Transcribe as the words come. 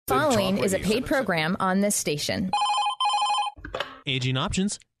following is a paid program on this station. Aging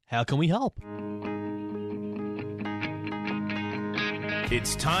Options, how can we help?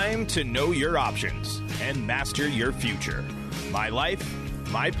 It's time to know your options and master your future. My life,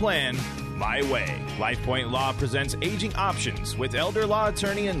 my plan, my way. LifePoint Law presents Aging Options with elder law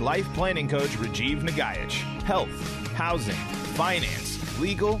attorney and life planning coach Rajiv Nagaich. Health, housing, finance,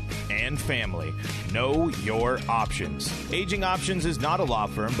 legal, and family. Know your options. Aging Options is not a law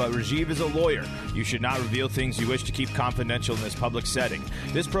firm, but Rajiv is a lawyer. You should not reveal things you wish to keep confidential in this public setting.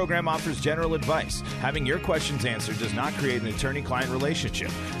 This program offers general advice. Having your questions answered does not create an attorney-client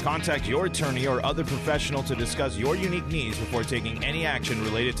relationship. Contact your attorney or other professional to discuss your unique needs before taking any action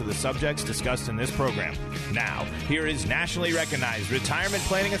related to the subjects discussed in this program. Now, here is nationally recognized retirement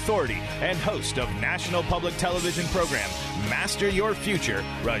planning authority and host of national public television program Master Your Future,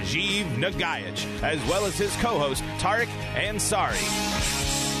 Rajiv Nagaich, as well as his co-host, Tariq Ansari.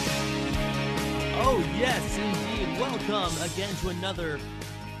 Oh, yes, indeed. Welcome again to another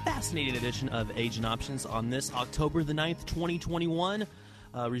fascinating edition of Aging Options on this October the 9th, 2021.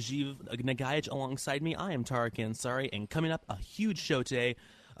 Rajiv Nagaich alongside me. I am Tariq Ansari, and coming up, a huge show today.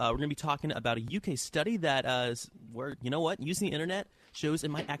 We're going to be talking about a UK study that, where, you know what, using the internet shows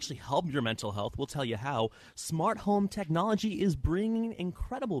it might actually help your mental health. We'll tell you how. Smart home technology is bringing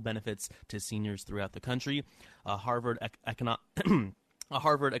incredible benefits to seniors throughout the country. A Harvard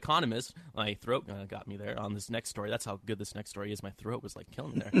economist, my throat got me there on this next story. That's how good this next story is. My throat was like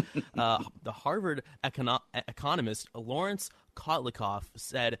killing me there. The Harvard economist Lawrence Kotlikoff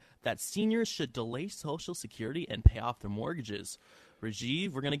said that seniors should delay Social Security and pay off their mortgages.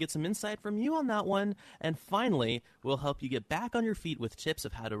 Rajiv, we're going to get some insight from you on that one. And finally, we'll help you get back on your feet with tips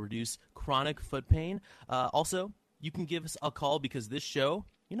of how to reduce chronic foot pain. Also, you can give us a call because this show,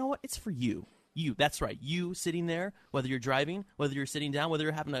 you know what, it's for you. You, that's right, you sitting there, whether you're driving, whether you're sitting down, whether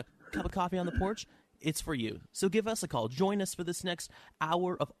you're having a cup of coffee on the porch, it's for you. So give us a call. Join us for this next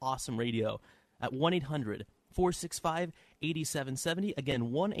hour of awesome radio at 1-800-465-8770.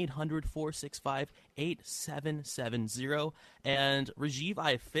 Again, 1-800-465-8770. And Rajiv,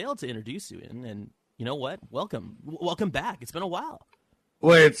 I failed to introduce you and you know what? Welcome back. It's been a while.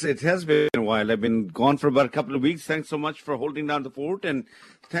 Well, it has been a while. I've been gone for about a couple of weeks. Thanks so much for holding down the fort, and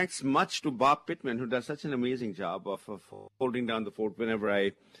thanks much to Bob Pittman, who does such an amazing job of holding down the fort whenever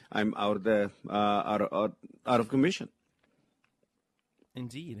I'm out of commission.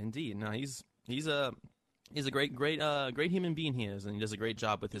 Indeed. No, he's a great human being. He is, and he does a great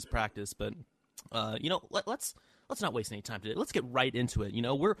job with his practice. But let's not waste any time today. Let's get right into it. You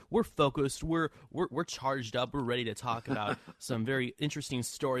know, we're focused. We're charged up. We're ready to talk about some very interesting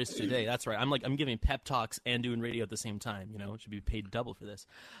stories today. That's right. I'm giving pep talks and doing radio at the same time. You know, should be paid double for this.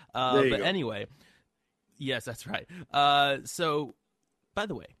 Anyway, yes, that's right. So, by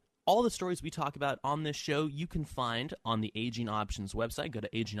the way, all the stories we talk about on this show, you can find on the Aging Options website. Go to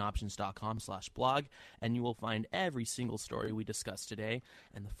agingoptions.com/blog, and you will find every single story we discussed today.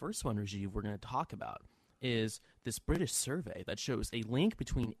 And the first one, Rajiv, we're going to talk about is this British survey that shows a link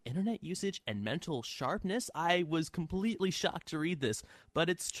between internet usage and mental sharpness. I was completely shocked to read this, but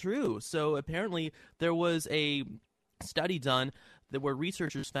it's true. So apparently there was a study done where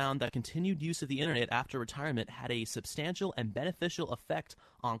researchers found that continued use of the internet after retirement had a substantial and beneficial effect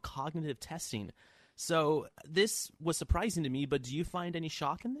on cognitive testing. So this was surprising to me, but do you find any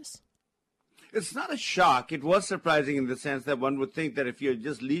shock in this? It's not a shock. It was surprising in the sense that one would think that if you're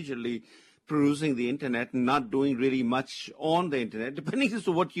just leisurely perusing the internet and not doing really much on the internet, depending as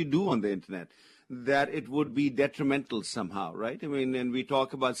to what you do on the internet, that it would be detrimental somehow, right? I mean, and we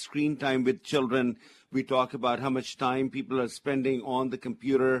talk about screen time with children. We talk about how much time people are spending on the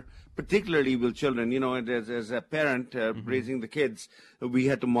computer, particularly with children. You know, as a parent raising the kids, we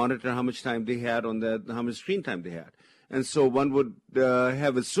had to monitor how much time they had how much screen time they had. And so one would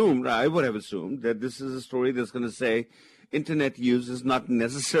have assumed, I would have assumed, that this is a story that's going to say internet use is not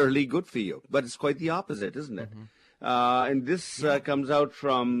necessarily good for you, but it's quite the opposite, isn't it? And this comes out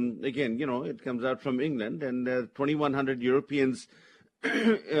from, again, you know, it comes out from England, and 2,100 Europeans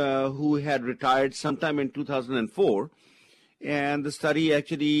who had retired sometime in 2004, and the study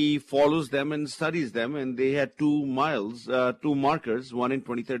actually follows them and studies them, and they had two markers, one in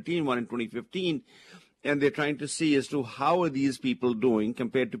 2013, one in 2015, and they're trying to see as to how are these people doing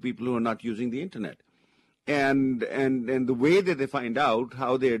compared to people who are not using the internet. And the way that they find out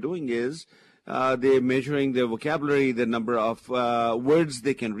how they're doing is they're measuring their vocabulary, the number of words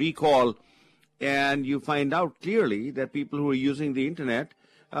they can recall, and you find out clearly that people who are using the internet,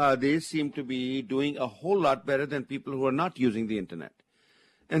 they seem to be doing a whole lot better than people who are not using the internet.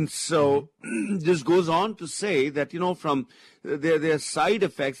 And so this goes on to say that, from there are side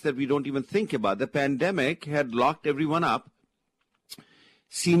effects that we don't even think about. The pandemic had locked everyone up.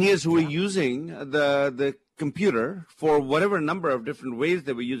 Seniors who were using the computer for whatever number of different ways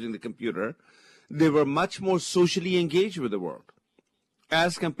they were using the computer, they were much more socially engaged with the world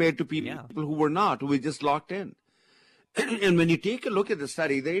as compared to people who were not, who were just locked in. And when you take a look at the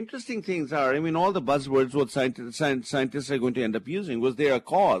study, the interesting things are, all the buzzwords what scientists are going to end up using. Was there a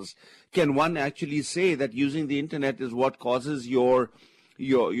cause? Can one actually say that using the internet is what causes your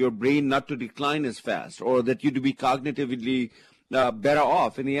brain not to decline as fast, or that you to be cognitively better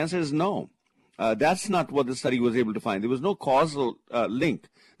off? And the answer is no. That's not what the study was able to find. There was no causal link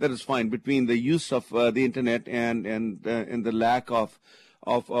that is found between the use of the internet and the lack of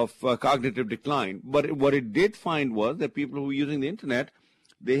cognitive decline. But what it did find was that people who were using the internet,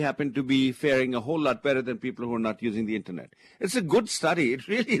 they happen to be faring a whole lot better than people who are not using the internet. It's a good study. It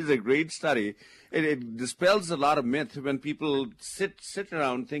really is a great study. It dispels a lot of myth when people sit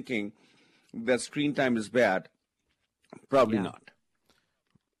around thinking that screen time is bad. Probably not.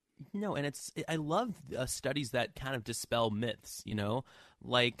 No, and I love studies that kind of dispel myths,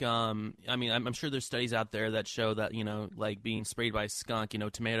 like, I'm sure there's studies out there that show that, like being sprayed by a skunk,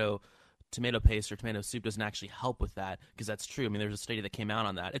 tomato paste or tomato soup doesn't actually help with that, because that's true. There's a study that came out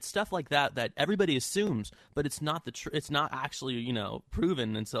on that. It's stuff like that everybody assumes, but it's not it's not actually,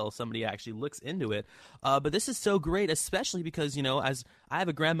 proven until somebody actually looks into it. But this is so great, especially because, as I have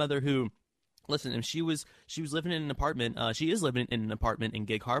a grandmother who, listen, and she was living in an apartment. She is living in an apartment in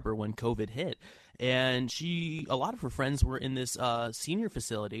Gig Harbor when COVID hit, and a lot of her friends were in this senior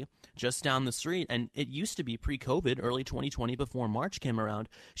facility just down the street. And it used to be pre-COVID, early 2020, before March came around.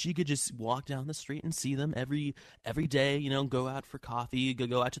 She could just walk down the street and see them every day. Go out for coffee,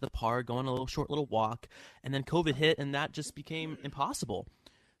 go out to the park, go on a short little walk. And then COVID hit, and that just became impossible.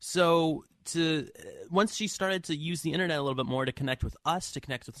 So once she started to use the internet a little bit more to connect with us, to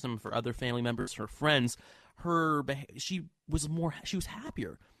connect with some of her other family members, her friends, she was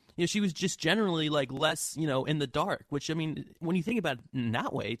happier. She was just generally like less, in the dark, which, when you think about it in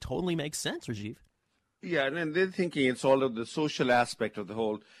that way, totally makes sense, Rajiv. Yeah, and they're thinking it's all of the social aspect of the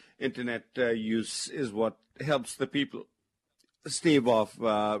whole internet use is what helps the people stave off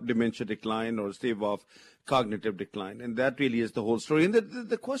dementia decline or stave off cognitive decline. And that really is the whole story. And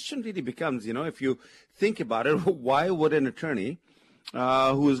the question really becomes, if you think about it, why would an attorney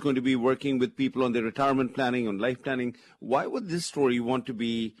who is going to be working with people on their retirement planning, on life planning, why would this story want to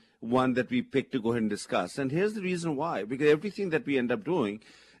be one that we pick to go ahead and discuss? And here's the reason why. Because everything that we end up doing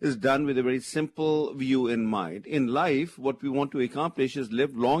is done with a very simple view in mind. In life, what we want to accomplish is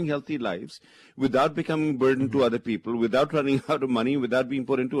live long, healthy lives without becoming a burden to other people, without running out of money, without being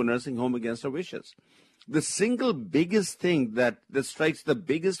put into a nursing home against our wishes. The single biggest thing that strikes the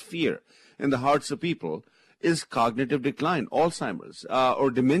biggest fear in the hearts of people is cognitive decline, Alzheimer's, or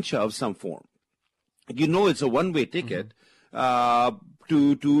dementia of some form. It's a one-way ticket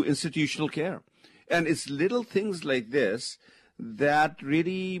to institutional care. And it's little things like this that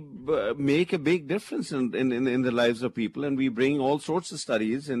really make a big difference in the lives of people. And we bring all sorts of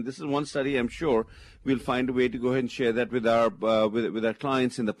studies. And this is one study I'm sure we'll find a way to go ahead and share that with our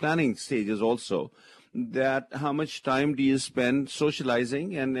clients in the planning stages also. That how much time do you spend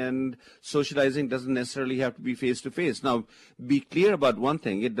socializing, and socializing doesn't necessarily have to be face-to-face. Now, be clear about one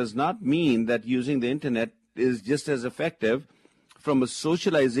thing. It does not mean that using the internet is just as effective from a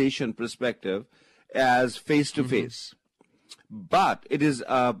socialization perspective as face-to-face. But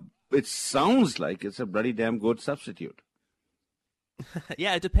it sounds like it's a bloody damn good substitute.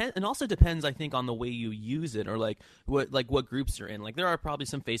 Yeah, it depends, and also depends, I think, on the way you use it, or what groups you're in. Like, there are probably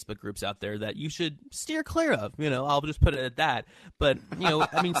some Facebook groups out there that you should steer clear of. I'll just put it at that. But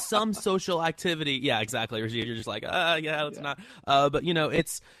some social activity. Yeah, exactly. You're just like, let's not. But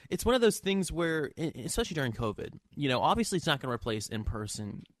it's one of those things where, especially during COVID, obviously it's not going to replace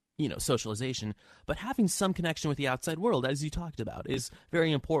in-person socialization, but having some connection with the outside world, as you talked about, is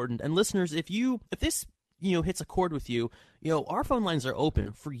very important. And listeners, if this hits a chord with you, our phone lines are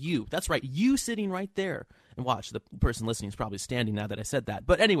open for you. That's right, you sitting right there. And watch, the person listening is probably standing now that I said that.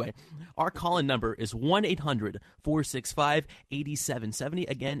 But anyway, our call-in number is 1-800-465-8770.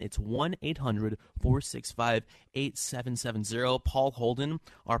 Again, it's 1-800-465-8770. Paul Holden,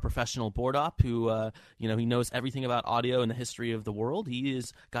 our professional board op, who, he knows everything about audio and the history of the world. He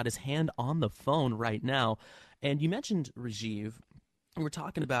has got his hand on the phone right now. And you mentioned, Rajiv, we're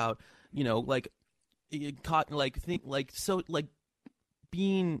talking about,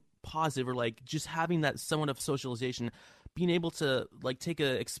 being positive, or just having that somewhat of socialization, being able to take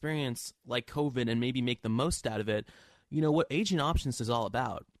a experience like COVID and maybe make the most out of it. you know, what Aging Options is all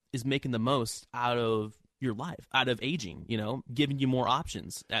about is making the most out of your life, out of aging, you know, giving you more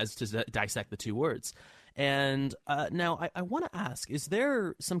options, as to dissect the two words. And now I want to ask, is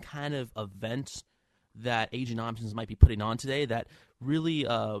there some kind of event that Aging Options might be putting on today that really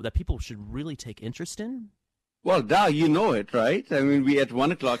that people should really take interest in? Well, Dow, you know it, right? I mean, we at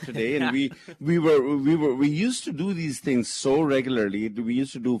 1:00 today, and we used to do these things so regularly. We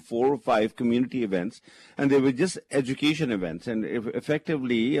used to do 4 or 5 community events, and they were just education events, and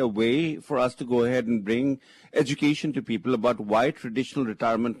effectively a way for us to go ahead and bring education to people about why traditional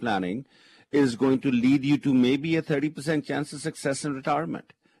retirement planning is going to lead you to maybe a 30% chance of success in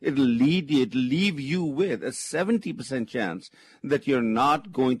retirement. It'll leave you with a 70% chance that you're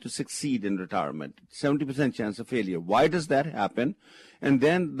not going to succeed in retirement, 70% chance of failure. Why does that happen? And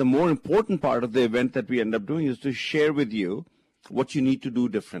then the more important part of the event that we end up doing is to share with you what you need to do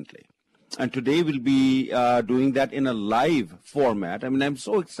differently. And today we'll be doing that in a live format. I mean, I'm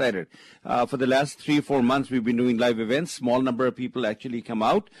so excited. For the last 3 or 4 months, we've been doing live events. Small number of people actually come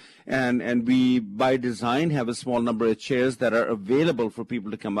out. And we, by design, have a small number of chairs that are available for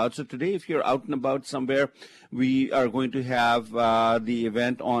people to come out. So today, if you're out and about somewhere, we are going to have the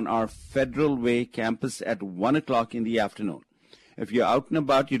event on our Federal Way campus at 1:00 in the afternoon. If you're out and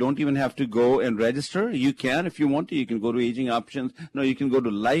about, you don't even have to go and register. You can, if you want to. You can go to Aging Options. No, you can go to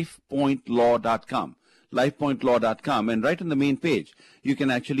lifepointlaw.com, lifepointlaw.com, and right on the main page, you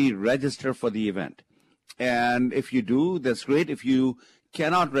can actually register for the event. And if you do, that's great. If you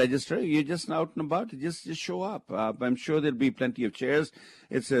cannot register, you're just out and about, just show up. I'm sure there'll be plenty of chairs.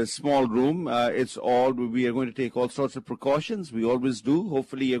 It's a small room. We are going to take all sorts of precautions. We always do.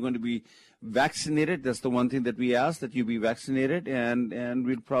 Hopefully you're going to be vaccinated. That's the one thing that we ask, that you be vaccinated, and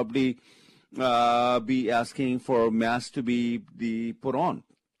we'll probably be asking for masks to be put on.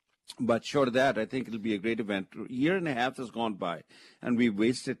 But short of that, I think it'll be a great event. A year and a half has gone by, and we've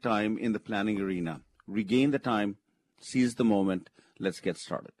wasted time in the planning arena. Regain the time, seize the moment. Let's get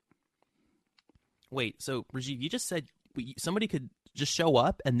started. Wait, so Rajiv, you just said somebody could just show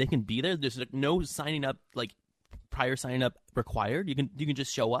up and they can be there? There's no signing up, like prior signing up required? You can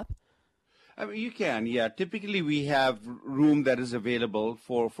just show up? I mean, you can, yeah. Typically, we have room that is available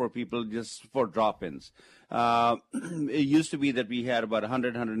for people just for drop-ins. It used to be that we had about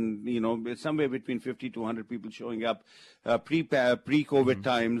 100, somewhere between 50 to 100 people showing up pre-COVID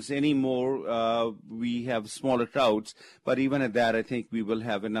times. Anymore, we have smaller crowds. But even at that, I think we will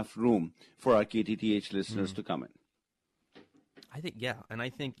have enough room for our KTTH listeners to come in. I think, yeah. And I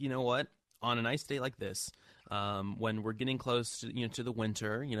think, you know what? On a nice day like this, when we're getting close to, to the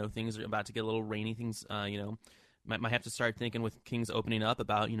winter, things are about to get a little rainy. Things, might have to start thinking with Kings opening up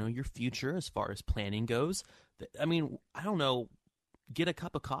about, your future as far as planning goes. I mean, I don't know, get a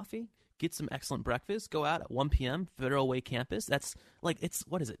cup of coffee, get some excellent breakfast, go out at 1 p.m., Federal Way campus. That's like,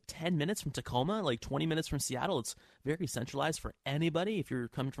 10 minutes from Tacoma, like 20 minutes from Seattle. It's very centralized for anybody. If you're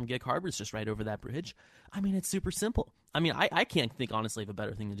coming from Gig Harbor, it's just right over that bridge. I mean, it's super simple. I mean, I can't think, honestly, of a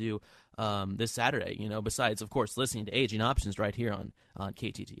better thing to do this Saturday, besides, of course, listening to Aging Options right here on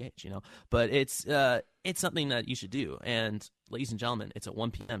KTTH, But it's something that you should do. And, ladies and gentlemen, it's at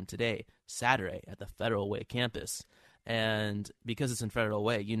 1 p.m. today, Saturday, at the Federal Way campus. And because it's in Federal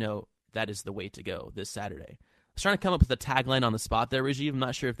Way, that is the way to go this Saturday. I was trying to come up with a tagline on the spot there, Rajiv. I'm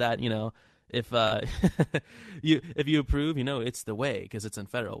not sure if that, if if you approve, it's the way because it's in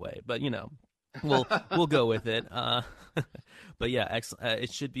Federal Way. But, we'll go with it. But yeah, excellent.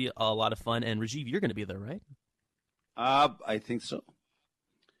 It should be a lot of fun. And Rajiv, you're going to be there, right? I think so.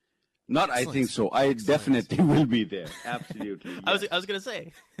 I think so. I definitely will be there. Absolutely. Yes. I was going to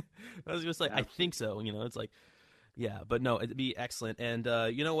say. I think so. It's like, yeah, but no, it'd be excellent. And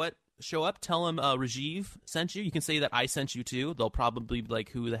you know what? Show up, tell them Rajiv sent you. You can say that I sent you too. They'll probably be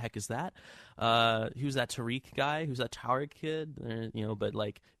like, who the heck is that? Who's that Tariq guy? Who's that Tower kid? But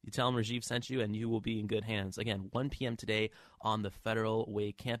like, you tell them Rajiv sent you and you will be in good hands. Again, 1 p.m. today on the Federal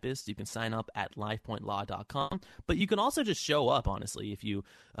Way campus. You can sign up at lifepointlaw.com. But you can also just show up, honestly, if you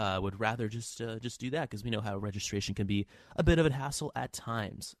would rather just do that, because we know how registration can be a bit of a hassle at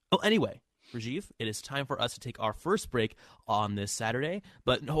times. Well, anyway, Rajiv, it is time for us to take our first break on this Saturday.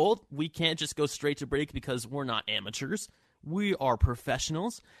 But hold, we can't just go straight to break because we're not amateurs. We are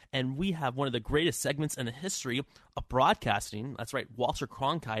professionals, and we have one of the greatest segments in the history of broadcasting. That's right, Walter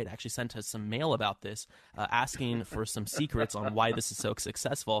Cronkite actually sent us some mail about this, asking for some secrets on why this is so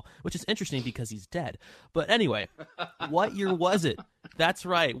successful, which is interesting because he's dead. But anyway, what year was it? That's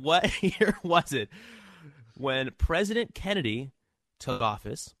right, what year was it? When President Kennedy took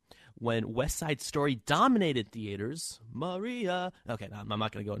office, when West Side Story dominated theaters. Maria. Okay, no, I'm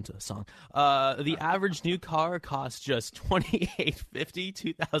not going to go into a song. The average new car costs just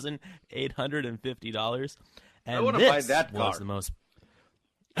 $2,850. And I want to buy that car. Was the most.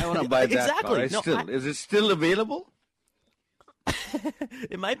 I want to buy that Exactly. car. Is it still available?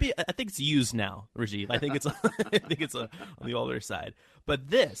 It might be. I think it's used now, Rajiv. I think it's. On the older side.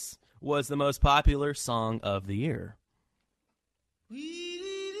 But this was the most popular song of the year.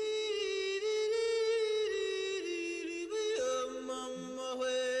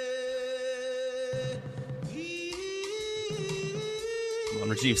 Come on,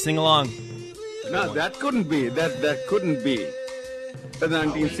 Rajiv, sing along. No, that couldn't be. That couldn't be. The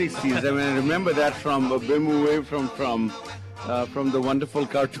 1960s. I mean, I remember that from a Bim away from the wonderful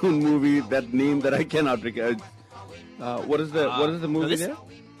cartoon movie. That name that I cannot recall. What is the movie there?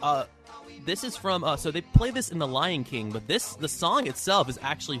 This is from. So they play this in The Lion King, but the song itself is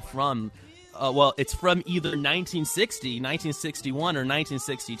actually from. It's from either 1960, 1961, or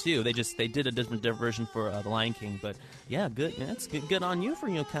 1962. They did a different version for The Lion King, but yeah, good. Yeah, it's good on you for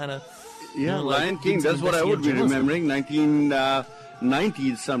kind of. Yeah, Lion King. That's what I would be remembering.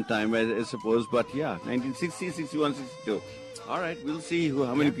 1990s sometime, I suppose. But yeah, 1960, 61, 62. All right, we'll see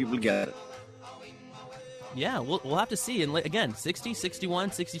how many people get it. Yeah, we'll have to see. And again, 60,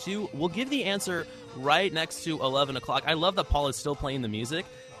 61, 62. We'll give the answer right next to 11 o'clock. I love that Paul is still playing the music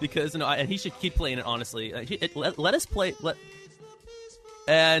because and he should keep playing it. Honestly, let us play.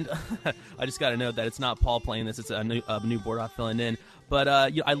 And I just got to note that it's not Paul playing this; it's a new board filling in. But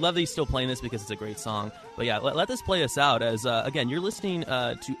I love that he's still playing this because it's a great song. But yeah, let this play us out as again you're listening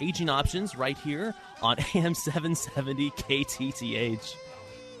to Aging Options right here on AM 770 KTTH.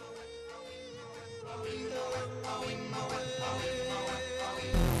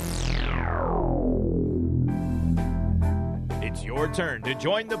 It's your turn to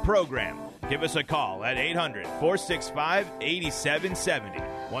join the program. Give us a call at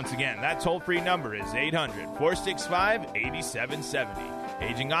 800-465-8770. Once again, that toll-free number is 800-465-8770.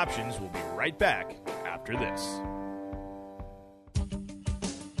 Aging Options will be right back after this.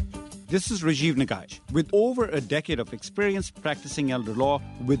 This is Rajiv Nagaich. With over a decade of experience practicing elder law,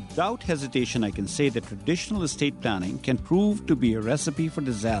 without hesitation I can say that traditional estate planning can prove to be a recipe for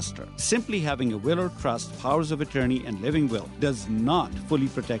disaster. Simply having a will or trust, powers of attorney, and living will does not fully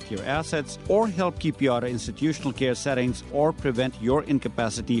protect your assets or help keep you out of institutional care settings or prevent your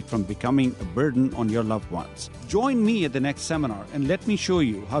incapacity from becoming a burden on your loved ones. Join me at the next seminar and let me show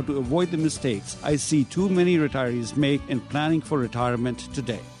you how to avoid the mistakes I see too many retirees make in planning for retirement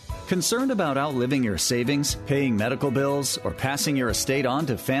today. Concerned about outliving your savings, paying medical bills, or passing your estate on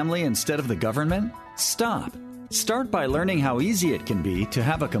to family instead of the government? Stop. Start by learning how easy it can be to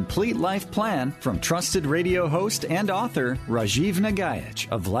have a complete life plan from trusted radio host and author Rajiv Nagaich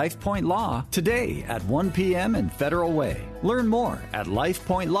of LifePoint Law today at 1 p.m. in Federal Way. Learn more at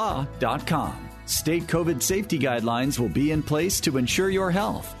lifepointlaw.com. State COVID safety guidelines will be in place to ensure your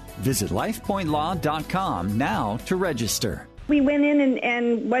health. Visit lifepointlaw.com now to register. We went in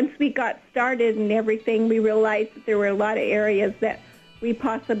and once we got started and everything, we realized that there were a lot of areas that we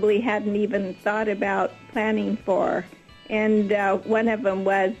possibly hadn't even thought about planning for. And one of them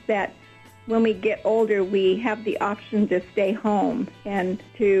was that when we get older, we have the option to stay home and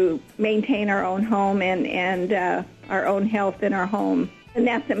to maintain our own home and our own health in our home. And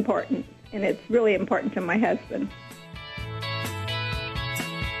that's important. And it's really important to my husband.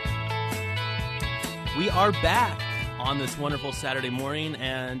 We are back on this wonderful Saturday morning,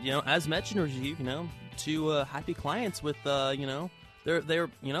 and as mentioned, Rajiv, two happy clients with they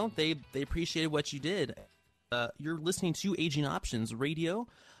appreciated what you did. You're listening to Aging Options Radio.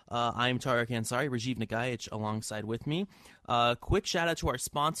 I'm Tariq Ansari, Rajiv Nagaich alongside with me. Quick shout out to our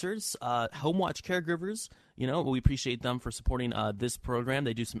sponsors, HomeWatch Caregivers. We appreciate them for supporting this program.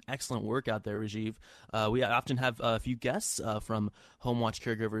 They do some excellent work out there, Rajiv. We often have a few guests from HomeWatch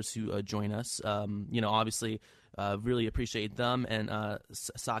Caregivers who join us. Obviously, really appreciate them. And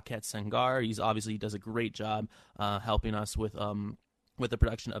Saket Sangar, he does a great job helping us with the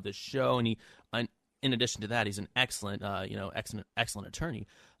production of this show. And in addition to that, he's an excellent, excellent attorney.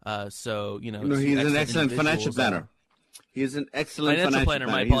 He's an excellent financial planner. He's an excellent financial planner.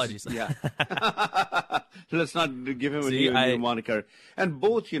 My apologies. Yeah. Let's not give him a new moniker. And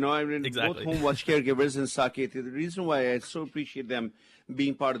both, exactly. Both HomeWatch Caregivers and Saket, the reason why I so appreciate them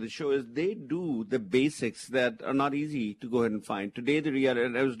being part of the show is they do the basics that are not easy to go ahead and find. Today,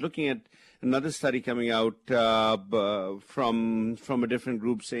 and I was looking at another study coming out from a different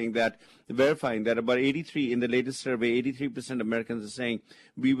group verifying that about 83, in the latest survey, 83% of Americans are saying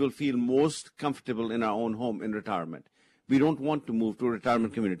we will feel most comfortable in our own home in retirement. We don't want to move to a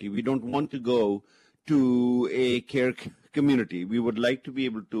retirement community. We don't want to go to a care community. We would like to be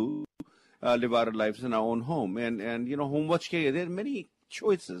able to live our lives in our own home. And you know, home watch care, there are many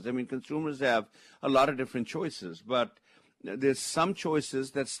choices. I mean, consumers have a lot of different choices, but there's some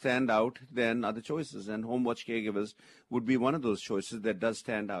choices that stand out than other choices, and home watch caregivers would be one of those choices that does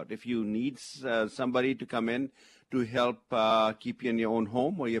stand out. If you need somebody to come in to help keep you in your own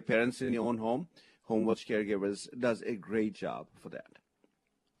home, or your parents in your own home, home watch caregivers does a great job for that.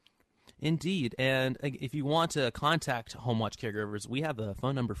 Indeed. And if you want to contact Home Watch Caregivers, we have a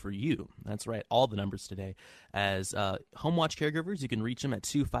phone number for you. That's right, all the numbers today. As Home Watch Caregivers, you can reach them at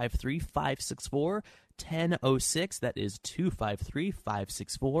 253-564-1006. That is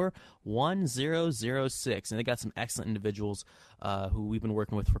 253-564-1006. And they got some excellent individuals who we've been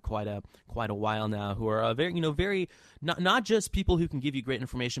working with for quite a while now, who are very not just people who can give you great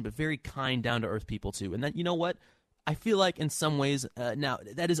information, but very kind, down-to-earth people too. And then, you know what? I feel like in some ways now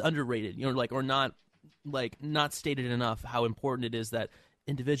that is underrated, or not stated enough how important it is that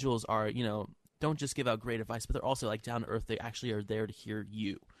individuals are, don't just give out great advice, but they're also like down to earth. They actually are there to hear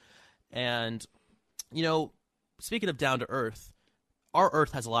you. And, speaking of down to earth, our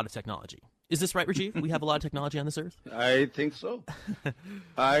earth has a lot of technology. Is this right, Rajiv? We have a lot of technology on this earth? I think so.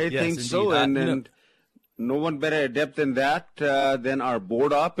 I think indeed. so. And no one better adept than that than our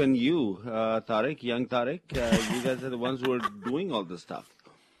board op and you, Tariq, young Tariq. You guys are the ones who are doing all this stuff.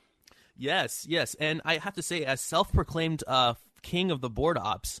 Yes. And I have to say, as self-proclaimed king of the board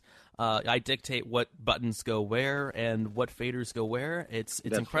ops, I dictate what buttons go where and what faders go where. It's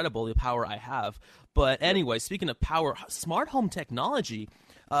incredible the power I have. But anyway, speaking of power, smart home technology,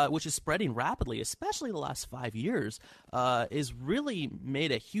 which is spreading rapidly, especially the last 5 years, is really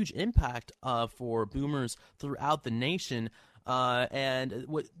made a huge impact for boomers throughout the nation.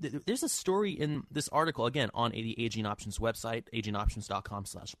 There's a story in this article, again, on the Aging Options website,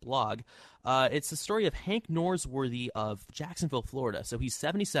 agingoptions.com/blog. It's a story of Hank Norsworthy of Jacksonville, Florida. So he's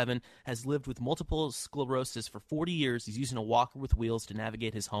 77, has lived with multiple sclerosis for 40 years. He's using a walker with wheels to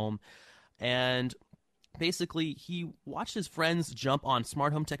navigate his home. And basically, he watched his friends jump on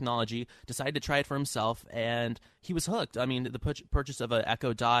smart home technology, decided to try it for himself, and he was hooked. I mean, the purchase of an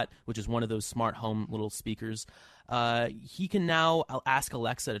Echo Dot, which is one of those smart home little speakers, he can now ask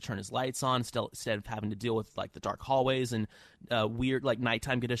Alexa to turn his lights on instead of having to deal with like the dark hallways and weird like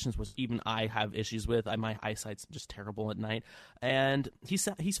nighttime conditions, which even I have issues with. My eyesight's just terrible at night, and he's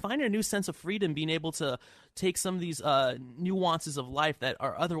finding a new sense of freedom, being able to take some of these nuances of life that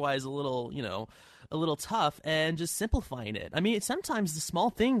are otherwise a little tough, and just simplifying it. I mean, sometimes the small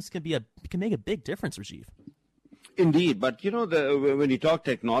things can make a big difference, Rajiv. Indeed, but when you talk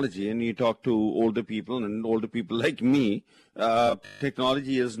technology and you talk to older people and older people like me,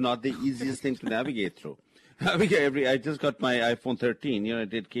 technology is not the easiest thing to navigate through. I just got my iPhone 13.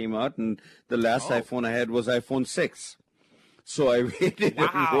 It came out, and the last iPhone I had was iPhone 6. So I waited a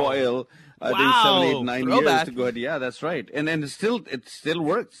while. I think 7, 8, 9 years to go ahead. Yeah, that's right. And it still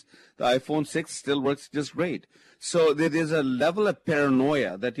works. The iPhone 6 still works just great. So there's a level of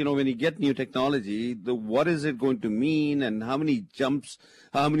paranoia that, when you get new technology, what is it going to mean, and how many hoops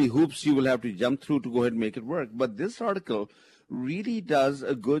you will have to jump through to go ahead and make it work. But this article really does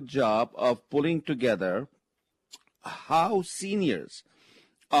a good job of pulling together how seniors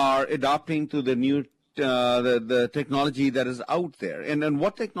are adopting to the new the technology that is out there, and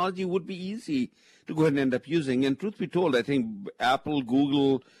what technology would be easy to go ahead and end up using. And truth be told, I think Apple,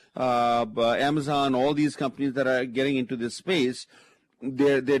 Google, Amazon, all these companies that are getting into this space,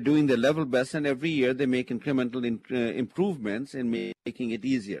 they're doing their level best, and every year they make incremental improvements in making it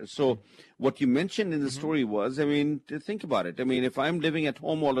easier. So what you mentioned in the story was, think about it. If I'm living at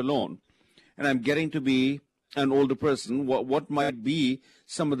home all alone and I'm getting to be an older person, what might be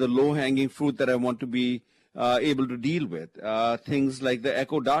some of the low-hanging fruit that I want to be able to deal with? Things like the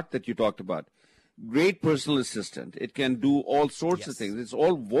Echo Dot that you talked about. Great personal assistant. It can do all sorts of things. It's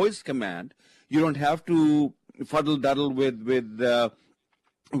all voice command. You don't have to fuddle-duddle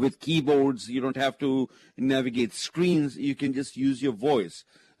with keyboards. You don't have to navigate screens. You can just use your voice,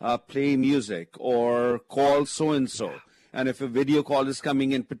 play music, or call so-and-so. And if a video call is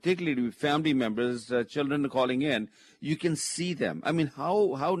coming in, particularly with family members, children are calling in, you can see them.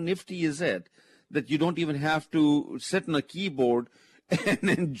 How nifty is it that you don't even have to sit on a keyboard and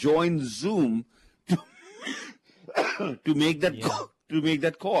then join Zoom to make that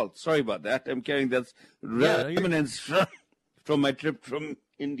call. Sorry about that. I'm carrying that remnants from my trip from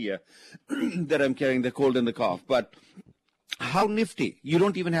India that I'm carrying the cold and the cough. But how nifty. You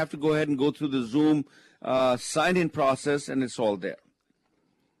don't even have to go ahead and go through the Zoom sign-in process, and it's all there.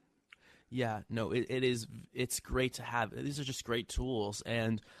 Yeah, no, it is. It's great to have. These are just great tools.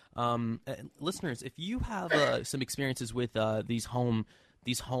 And listeners, if you have some experiences with these home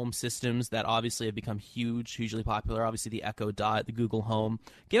systems that obviously have become hugely popular, obviously the Echo Dot, the Google Home,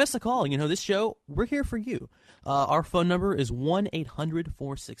 give us a call. You know, this show, we're here for you. Our phone number is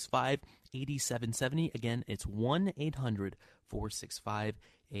 1-800-465-8770. Again, it's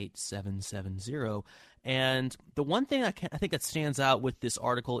 1-800-465-8770. And the one thing I think that stands out with this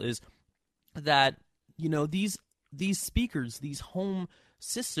article is that, you know, these speakers, these home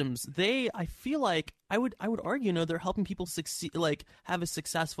systems, I feel like I would argue, you know, they're helping people succeed, like have a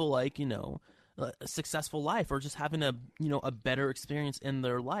successful, like, you know, a successful life, or just having a better experience in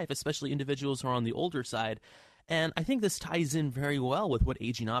their life, especially individuals who are on the older side. And I think this ties in very well with what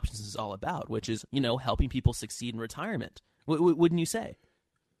Aging Options is all about, which is, you know, helping people succeed in retirement. Wouldn't you say?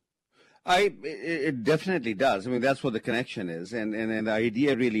 It definitely does. I mean, that's what the connection is. And the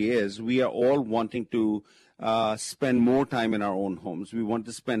idea really is we are all wanting to spend more time in our own homes. We want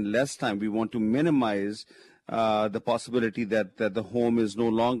to spend less time. We want to minimize the possibility that the home is no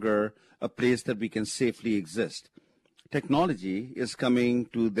longer a place that we can safely exist. Technology is coming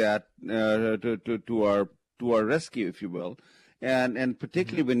to that to our rescue, if you will. And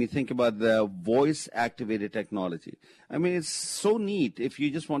particularly when you think about the voice-activated technology. I mean, it's so neat. If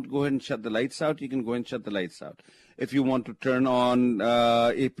you just want to go ahead and shut the lights out, you can go ahead and shut the lights out. If you want to turn on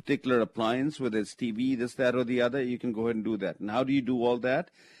a particular appliance, whether it's TV, this, that, or the other, you can go ahead and do that. And how do you do all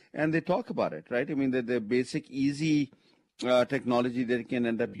that? And they talk about it, right? I mean, the basic, easy technology that you can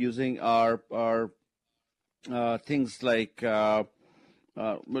end up using are things like... well,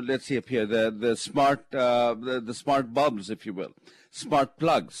 let's see up here, the smart bulbs, if you will, smart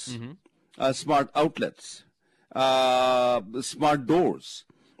plugs, smart outlets, smart doors,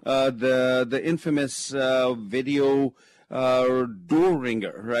 the infamous video door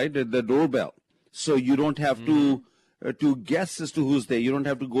ringer, right? The doorbell. So you don't have to guess as to who's there. You don't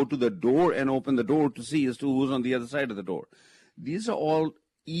have to go to the door and open the door to see as to who's on the other side of the door. These are all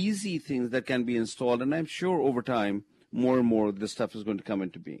easy things that can be installed, and I'm sure over time, more and more of this stuff is going to come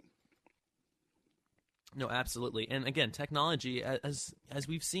into being. No, absolutely. And again, technology, as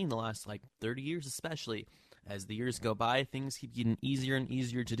we've seen the last 30 years especially, as the years go by, things keep getting easier and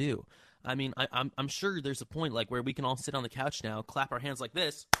easier to do. I mean, I'm sure there's a point where we can all sit on the couch now, clap our hands like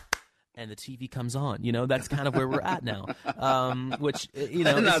this, and the TV comes on. You know, that's kind of where we're at now, which, you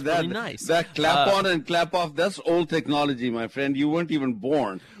know, is really nice. That clap on and clap off, that's old technology, my friend. You weren't even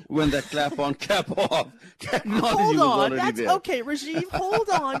born when that clap on, clap off technology was already there. Okay, Rajiv, hold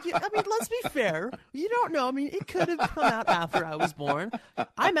on. I mean, let's be fair. You don't know. I mean, it could have come out after I was born.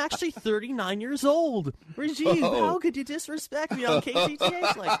 I'm actually 39 years old. Rajiv, how could you disrespect me on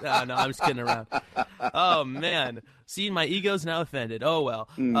KCTH like that? No, I'm just kidding around. Oh, man. See, my ego's now offended. Oh, well.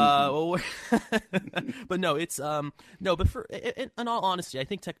 But no, it's no. But in all honesty, I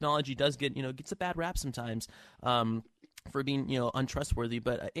think technology does gets a bad rap sometimes for being untrustworthy.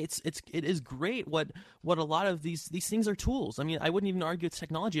 But it is great what a lot of these things are tools. I mean, I wouldn't even argue it's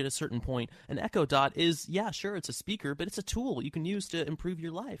technology at a certain point. An Echo Dot is sure, it's a speaker, but it's a tool you can use to improve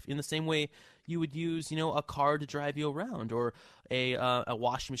your life in the same way you would use a car to drive you around, or a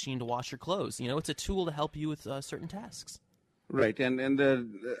washing machine to wash your clothes. It's a tool to help you with certain tasks. Right, and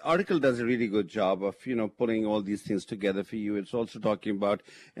the article does a really good job of, pulling all these things together for you. It's also talking about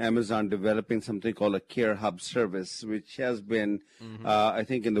Amazon developing something called a Care Hub service, which has been, I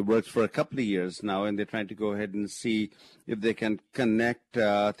think, in the works for a couple of years now, and they're trying to go ahead and see if they can connect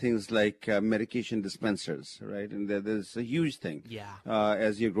things like medication dispensers, right? And there's a huge thing. Yeah.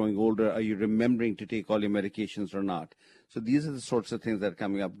 As you're growing older, are you remembering to take all your medications or not? So these are the sorts of things that are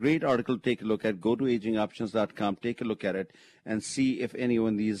coming up. Great article to take a look at. Go to agingoptions.com, take a look at it, and see if any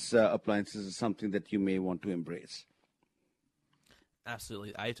of these appliances is something that you may want to embrace.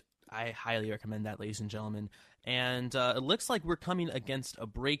 Absolutely. I highly recommend that, ladies and gentlemen. And it looks like we're coming against a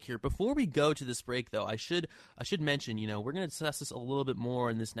break here. Before we go to this break, though, I should mention, we're going to discuss this a little bit more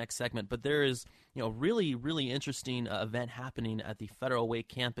in this next segment, but there is, really, really interesting event happening at the Federal Way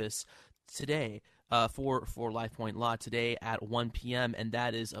campus today. For LifePoint Law today at 1 p.m. and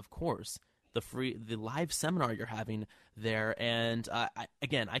that is, of course, the live seminar you're having there. And I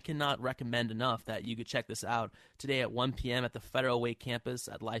cannot recommend enough that you could check this out today at 1 p.m. at the Federal Way campus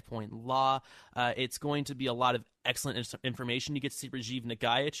at LifePoint Law. It's going to be a lot of excellent information. You get to see Rajiv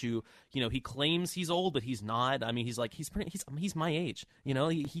Nagaich, who he claims he's old, but he's not. I mean, he's my age.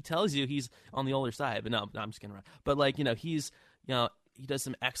 He tells you he's on the older side, but no, I'm just kidding around. But he's He does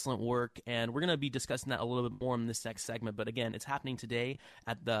some excellent work, and we're going to be discussing that a little bit more in this next segment. But again, it's happening today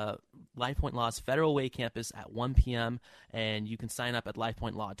at the LifePoint Law's Federal Way campus at 1 p.m., and you can sign up at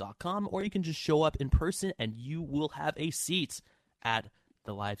lifepointlaw.com, or you can just show up in person, and you will have a seat at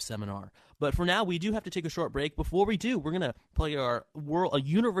the live seminar. But for now, we do have to take a short break. Before we do, we're going to play a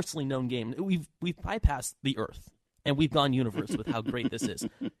universally known game. We've bypassed the Earth, and we've gone universe with how great this is.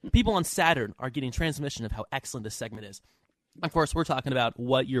 People on Saturn are getting transmission of how excellent this segment is. Of course, we're talking about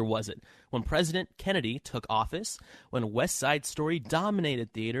what year was it? When President Kennedy took office, when West Side Story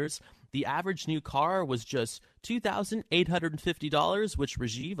dominated theaters, the average new car was just $2,850, which,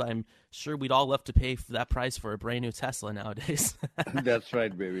 Rajiv, I'm sure we'd all love to pay for that price for a brand new Tesla nowadays. That's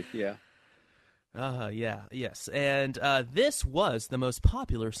right, baby. Yeah. Yes. And this was the most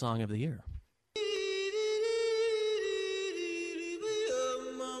popular song of the year.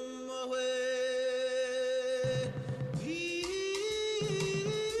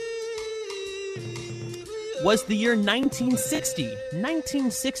 Was the year 1960,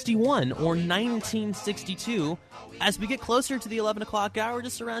 1961, or 1962? As we get closer to the 11 o'clock hour,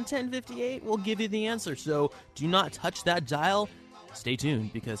 just around 10:58, we'll give you the answer. So do not touch that dial. Stay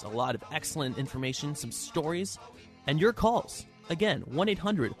tuned, because a lot of excellent information, some stories, and your calls. Again,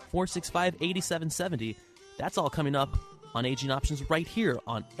 1-800-465-8770. That's all coming up on Aging Options right here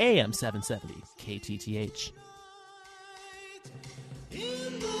on AM 770 KTTH.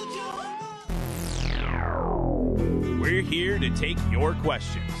 We're here to take your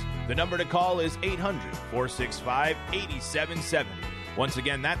questions. The number to call is 800-465-8770. Once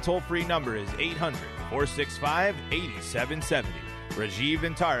again, that toll-free number is 800-465-8770. Rajiv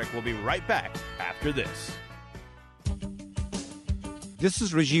and Tarek will be right back after this. This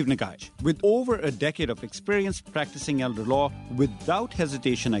is Rajiv Nagaich. With over a decade of experience practicing elder law, without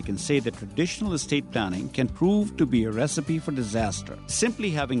hesitation, I can say that traditional estate planning can prove to be a recipe for disaster.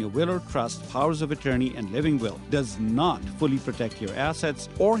 Simply having a will or trust, powers of attorney, and living will does not fully protect your assets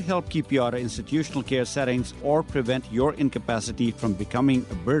or help keep you out of institutional care settings or prevent your incapacity from becoming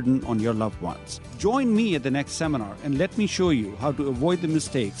a burden on your loved ones. Join me at the next seminar and let me show you how to avoid the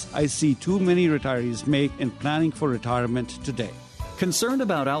mistakes I see too many retirees make in planning for retirement today. Concerned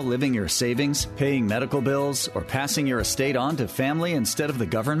about outliving your savings, paying medical bills, or passing your estate on to family instead of the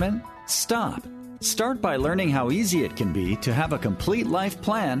government? Stop. Start by learning how easy it can be to have a complete life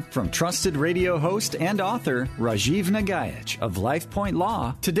plan from trusted radio host and author Rajiv Nagaich of LifePoint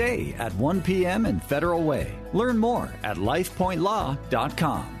Law today at 1 p.m. in Federal Way. Learn more at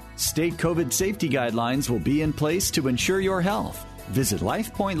lifepointlaw.com. State COVID safety guidelines will be in place to ensure your health. Visit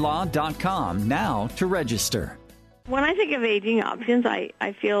lifepointlaw.com now to register. When I think of aging options,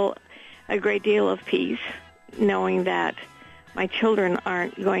 I feel a great deal of peace knowing that my children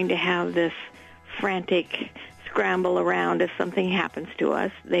aren't going to have this frantic scramble around if something happens to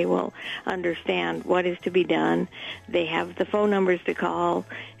us. They will understand what is to be done. They have the phone numbers to call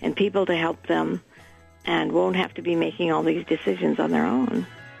and people to help them, and won't have to be making all these decisions on their own.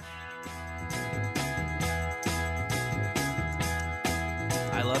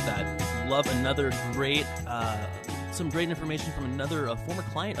 I love that. Love another great... some great information from another former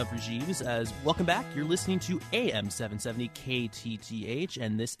client of Rajiv's. As welcome back, you're listening to AM 770 KTTH,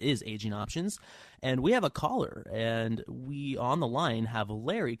 and this is Aging Options. And we have a caller, and we on the line have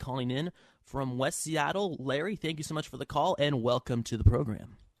Larry calling in from West Seattle. Larry, thank you so much for the call, and welcome to the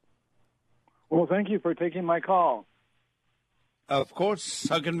program. Well, thank you for taking my call. Of course.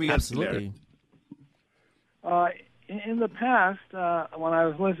 How can we Absolutely. In the past, when I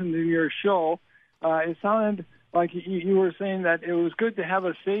was listening to your show, it sounded like you were saying that it was good to have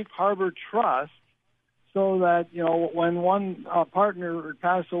a safe harbor trust so that, when one partner would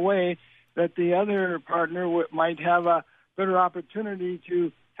pass away, that the other partner might have a better opportunity to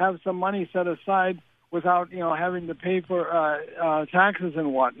have some money set aside without, having to pay for taxes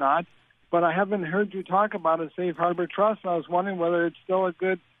and whatnot. But I haven't heard you talk about a safe harbor trust, and I was wondering whether it's still a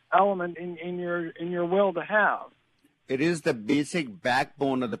good element in your will to have. It is the basic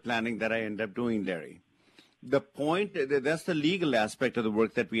backbone of the planning that I end up doing, Larry. The point, that's the legal aspect of the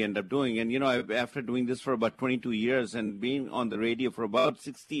work that we end up doing. And, after doing this for about 22 years and being on the radio for about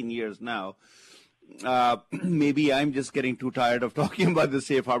 16 years now, maybe I'm just getting too tired of talking about the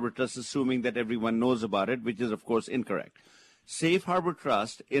Safe Harbor Trust, assuming that everyone knows about it, which is, of course, incorrect. Safe Harbor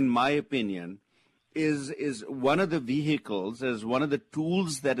Trust, in my opinion, is one of the vehicles, is one of the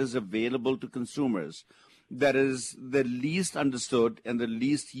tools that is available to consumers that is the least understood and the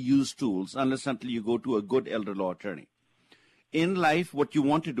least used tools, unless until you go to a good elder law attorney. In life, what you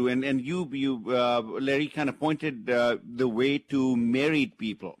want to do, and you Larry, kind of pointed the way to married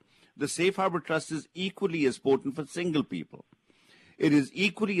people. The Safe Harbor Trust is equally as potent for single people. It is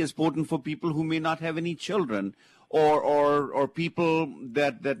equally as potent for people who may not have any children, or people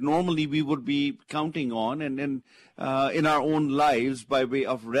that normally we would be counting on and in our own lives by way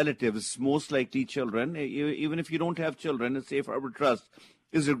of relatives, most likely children. Even if you don't have children, a Safe Harbor Trust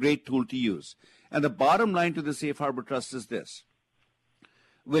is a great tool to use. And the bottom line to the Safe Harbor Trust is this.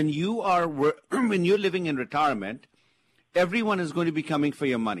 When you're living in retirement, everyone is going to be coming for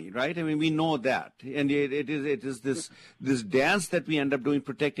your money, right? I mean, we know that. And it is this dance that we end up doing,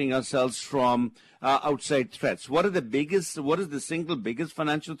 protecting ourselves from outside threats. What is the single biggest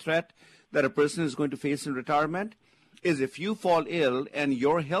financial threat that a person is going to face in retirement? Is if you fall ill and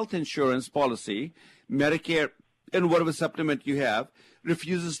your health insurance policy, Medicare and whatever supplement you have,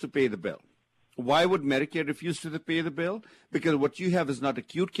 refuses to pay the bill. Why would Medicare refuse to pay the bill? Because what you have is not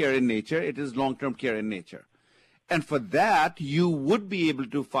acute care in nature, it is long-term care in nature. And for that, you would be able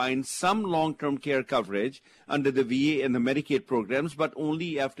to find some long-term care coverage under the VA and the Medicaid programs, but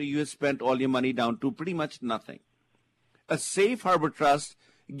only after you have spent all your money down to pretty much nothing. A Safe Harbor Trust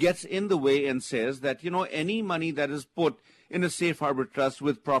gets in the way and says that, any money that is put in a Safe Harbor Trust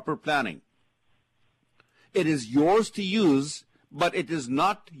with proper planning, it is yours to use, but it is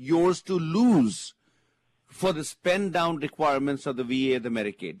not yours to lose for the spend-down requirements of the VA and the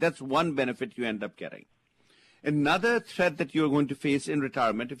Medicaid. That's one benefit you end up getting. Another threat that you're going to face in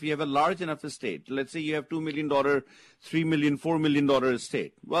retirement, if you have a large enough estate, let's say you have $2 million, $3 million, $4 million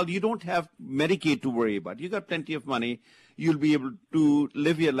estate. Well, you don't have Medicaid to worry about. You got plenty of money. You'll be able to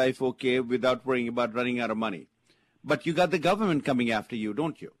live your life okay without worrying about running out of money. But you got the government coming after you,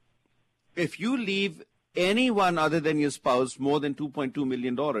 don't you? If you leave anyone other than your spouse more than $2.2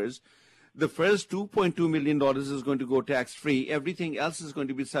 million, the first $2.2 million is going to go tax-free. Everything else is going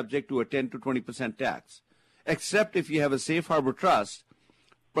to be subject to a 10 to 20% tax. Except if you have a Safe Harbor Trust.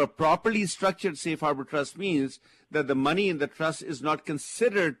 A properly structured Safe Harbor Trust means that the money in the trust is not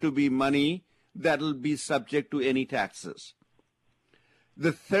considered to be money that will be subject to any taxes.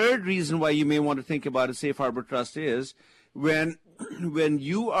 The third reason why you may want to think about a Safe Harbor Trust is when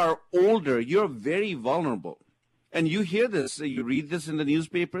you are older, you're very vulnerable. And you hear this, you read this in the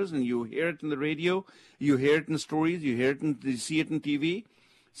newspapers, and you hear it in the radio, you hear it in stories, you see it in TV.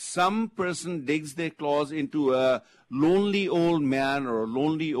 Some person digs their claws into a lonely old man or a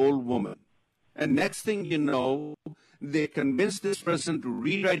lonely old woman. And next thing you know, they convince this person to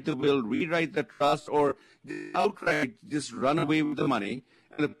rewrite the will, rewrite the trust, or outright just run away with the money.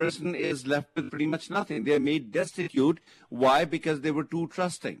 And the person is left with pretty much nothing. They're made destitute. Why? Because they were too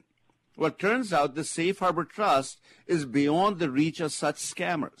trusting. Well, it turns out the Safe Harbor Trust is beyond the reach of such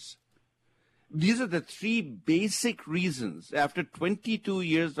scammers. These are the three basic reasons, after 22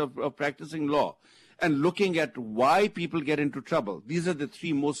 years of practicing law and looking at why people get into trouble. These are the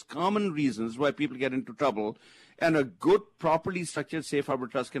three most common reasons why people get into trouble. And a good, properly structured Safe Harbor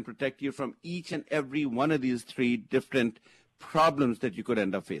Trust can protect you from each and every one of these three different problems that you could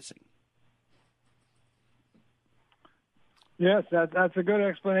end up facing. Yes, that's a good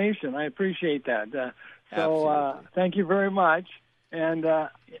explanation. I appreciate that. Thank you very much. And,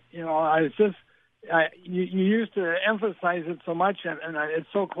 you used to emphasize it so much, and it's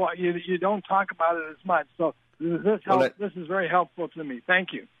so you don't talk about it as much. So this is very helpful to me.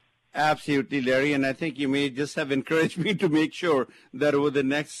 Thank you. Absolutely, Larry. And I think you may just have encouraged me to make sure that over the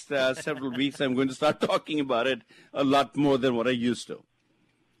next several weeks, I'm going to start talking about it a lot more than what I used to.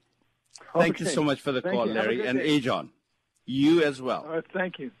 Okay. Thank you so much for the call, Larry. And Ajon, you as well.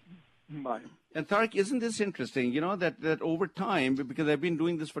 Thank you. Bye. And Tariq, isn't this interesting, that over time, because I've been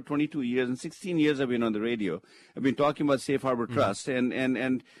doing this for 22 years, and 16 years I've been on the radio, I've been talking about Safe Harbor Trust,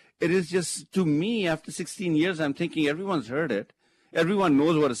 and it is just, to me, after 16 years, I'm thinking everyone's heard it. Everyone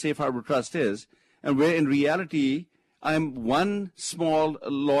knows what a Safe Harbor Trust is, and where in reality, I'm one small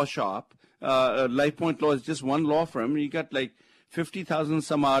law shop. LifePoint Law is just one law firm. You got like 50,000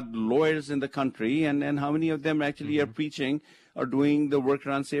 some odd lawyers in the country, and how many of them actually are preaching or doing the work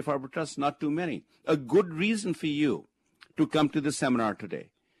around Safe Harbor Trust? Not too many. A good reason for you to come to the seminar today.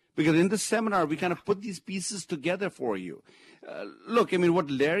 Because in the seminar, we kind of put these pieces together for you. Look, I mean, what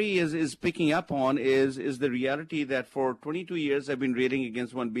Larry is picking up on is the reality that for 22 years, I've been railing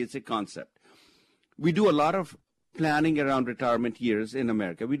against one basic concept. We do a lot of planning around retirement years in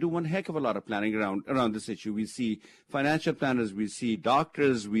America. We do one heck of a lot of planning around this issue. We see financial planners, we see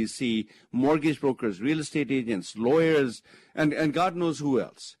doctors, we see mortgage brokers, real estate agents, lawyers, and God knows who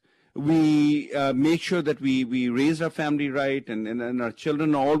else. We make sure that we raise our family right, and our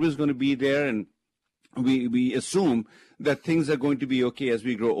children are always going to be there, and we assume that things are going to be okay as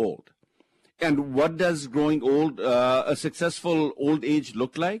we grow old. And what does growing old, a successful old age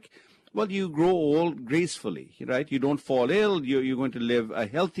look like? Well, you grow old gracefully, right? You don't fall ill. You're going to live a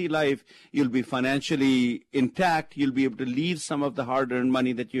healthy life. You'll be financially intact. You'll be able to leave some of the hard-earned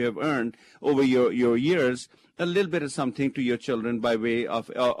money that you have earned over your years, a little bit of something to your children by way of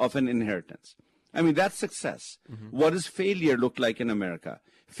an inheritance. I mean, that's success. What does failure look like in America?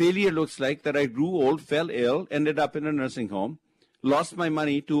 Failure looks like that I grew old, fell ill, ended up in a nursing home, lost my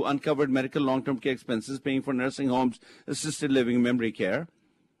money to uncovered medical long-term care expenses, paying for nursing homes, assisted living, memory care,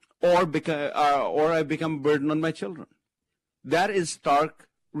 or I become a burden on my children. That is stark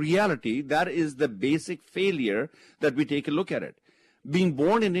reality. That is the basic failure that we take a look at it. Being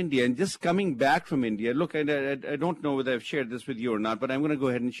born in India and just coming back from India, look, I don't know whether I've shared this with you or not, but I'm going to go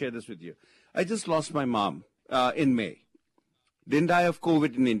ahead and share this with you. I just lost my mom in May. Didn't die of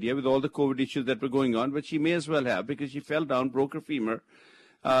COVID in India with all the COVID issues that were going on, but she may as well have because she fell down, broke her femur.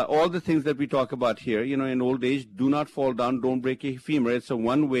 All the things that we talk about here, in old age, do not fall down, don't break a femur. It's a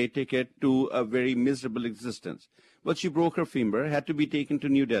one-way ticket to a very miserable existence. But she broke her femur, had to be taken to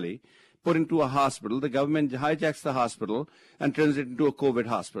New Delhi, put into a hospital. The government hijacks the hospital and turns it into a COVID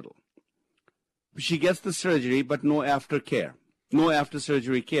hospital. She gets the surgery, but no aftercare, no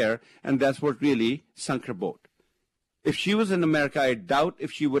after-surgery care, and that's what really sunk her boat. If she was in America, I doubt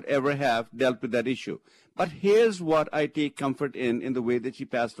if she would ever have dealt with that issue. But here's what I take comfort in the way that she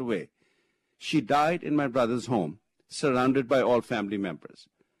passed away. She died in my brother's home, surrounded by all family members.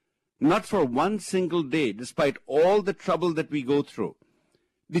 Not for one single day, despite all the trouble that we go through,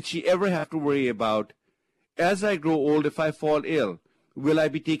 did she ever have to worry about, as I grow old, if I fall ill, will I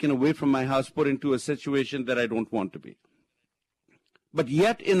be taken away from my house, put into a situation that I don't want to be? But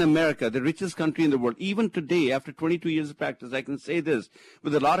yet in America, the richest country in the world, even today, after 22 years of practice, I can say this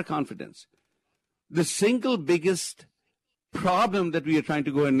with a lot of confidence. The single biggest problem that we are trying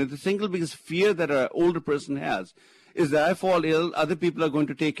to go in, the single biggest fear that an older person has, is that I fall ill, other people are going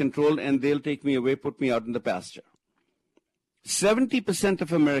to take control, and they'll take me away, put me out in the pasture. 70%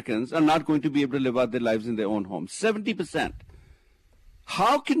 of Americans are not going to be able to live out their lives in their own homes. 70%.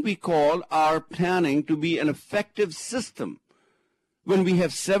 How can we call our planning to be an effective system when we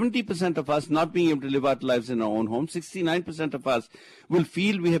have 70% of us not being able to live out lives in our own home? 69% of us will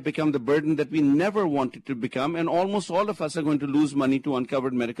feel we have become the burden that we never wanted to become, and almost all of us are going to lose money to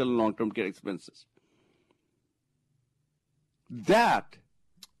uncovered medical and long-term care expenses. That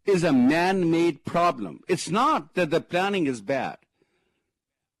is a man-made problem. It's not that the planning is bad.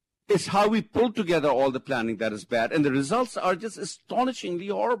 It's how we pull together all the planning that is bad, and the results are just astonishingly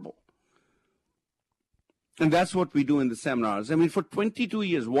horrible. And that's what we do in the seminars. I mean, for 22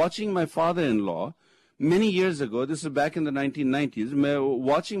 years, watching my father-in-law, many years ago, this is back in the 1990s,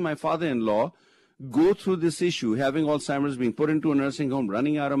 watching my father-in-law go through this issue, having Alzheimer's, being put into a nursing home,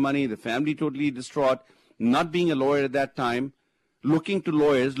 running out of money, the family totally distraught, not being a lawyer at that time, looking to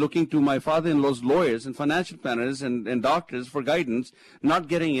lawyers, looking to my father-in-law's lawyers and financial planners and doctors for guidance, not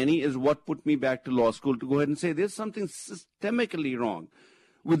getting any, is what put me back to law school to go ahead and say there's something systemically wrong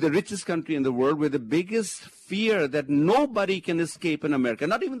with the richest country in the world, where the biggest fear that nobody can escape in America,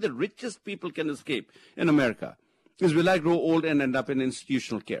 not even the richest people can escape in America, is will I grow old and end up in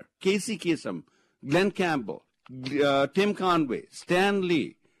institutional care? Casey Kasem, Glenn Campbell, Tim Conway, Stan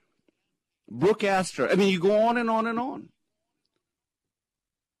Lee, Brooke Astor. I mean, you go on and on and on.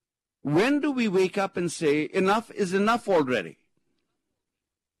 When do we wake up and say, enough is enough already?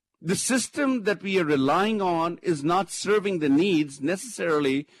 The system that we are relying on is not serving the needs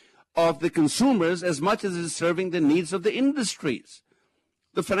necessarily of the consumers as much as it is serving the needs of the industries.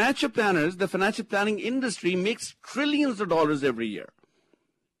 The financial planners, the financial planning industry makes trillions of dollars every year.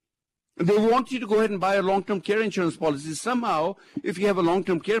 They want you to go ahead and buy a long-term care insurance policy. Somehow, if you have a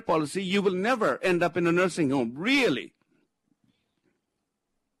long-term care policy, you will never end up in a nursing home. Really.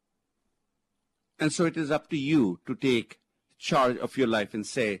 And so it is up to you to take charge of your life and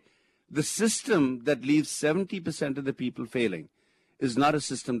say, the system that leaves 70% of the people failing is not a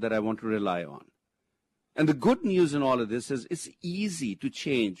system that I want to rely on. And the good news in all of this is it's easy to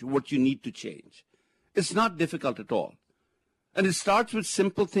change what you need to change. It's not difficult at all. And it starts with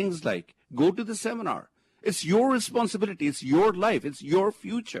simple things like go to the seminar. It's your responsibility. It's your life. It's your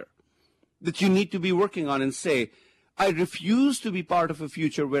future that you need to be working on, and say, I refuse to be part of a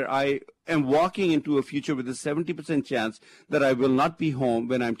future where I am walking into a future with a 70% chance that I will not be home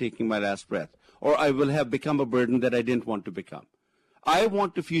when I'm taking my last breath, or I will have become a burden that I didn't want to become. I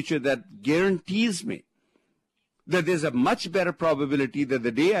want a future that guarantees me that there's a much better probability that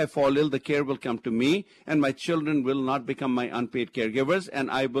the day I fall ill, the care will come to me, and my children will not become my unpaid caregivers, and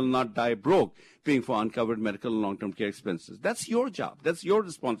I will not die broke paying for uncovered medical and long-term care expenses. That's your job. That's your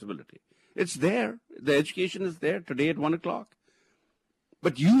responsibility. It's there. The education is there today at 1 o'clock.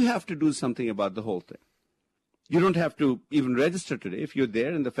 But you have to do something about the whole thing. You don't have to even register today. If you're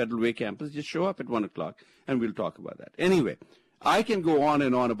there in the Federal Way campus, just show up at 1 o'clock, and we'll talk about that. Anyway, I can go on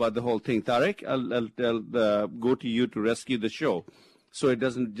and on about the whole thing. Tariq, I'll go to you to rescue the show so it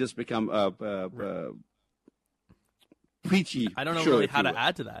doesn't just become preachy. I don't know really how to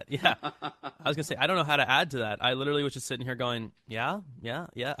add to that. Yeah. I was going to say, I don't know how to add to that. I literally was just sitting here going, yeah.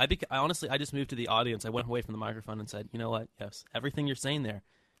 I honestly, I just moved to the audience. I went away from the microphone and said, you know what? Yes, everything you're saying there,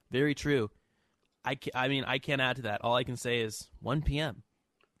 very true. I mean, I can't add to that. All I can say is 1 p.m.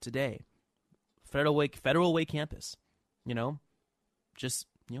 today, Federal Way campus. Just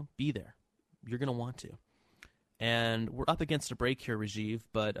be there. You're gonna want to. And we're up against a break here, Rajiv.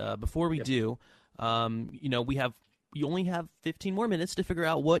 But before we do, you only have 15 more minutes to figure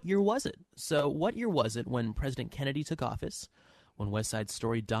out what year was it. So, what year was it when President Kennedy took office? When West Side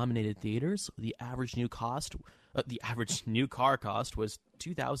Story dominated theaters, the average new car cost was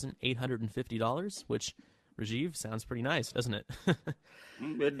 $2,850, which, Rajiv, sounds pretty nice, doesn't it?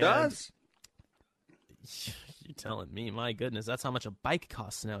 It does. You're telling me, my goodness, that's how much a bike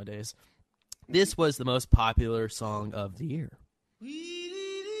costs nowadays. This was the most popular song of the year.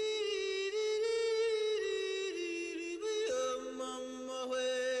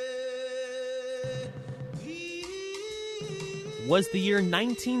 Was the year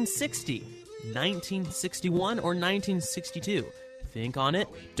 1960, 1961, or 1962? Think on it.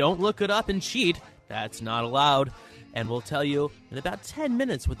 Don't look it up and cheat. That's not allowed. And we'll tell you in about 10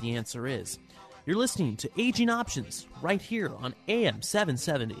 minutes what the answer is. You're listening to Aging Options right here on AM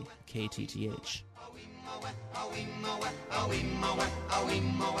 770 KTTH.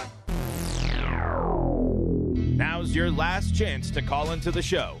 Now's your last chance to call into the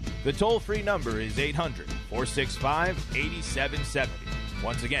show. The toll-free number is 800-465-8770.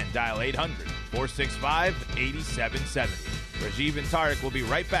 Once again, dial 800-465-8770. Rajiv and Tariq will be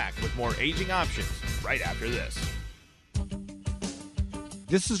right back with more Aging Options right after this.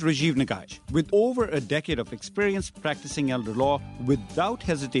 This is Rajiv Nagaich. With over a decade of experience practicing elder law, without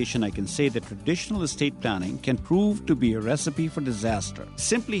hesitation, I can say that traditional estate planning can prove to be a recipe for disaster.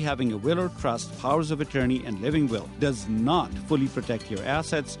 Simply having a will or trust, powers of attorney, and living will does not fully protect your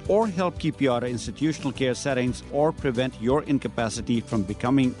assets or help keep you out of institutional care settings or prevent your incapacity from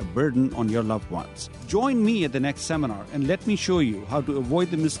becoming a burden on your loved ones. Join me at the next seminar and let me show you how to avoid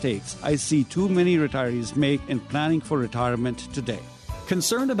the mistakes I see too many retirees make in planning for retirement today.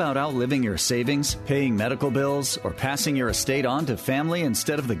 Concerned about outliving your savings, paying medical bills, or passing your estate on to family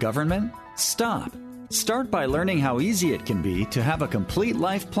instead of the government? Stop. Start by learning how easy it can be to have a complete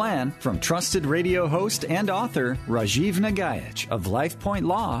life plan from trusted radio host and author Rajiv Nagaich of LifePoint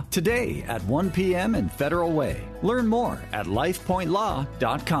Law today at 1 p.m. in Federal Way. Learn more at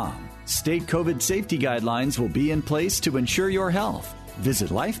lifepointlaw.com. State COVID safety guidelines will be in place to ensure your health. Visit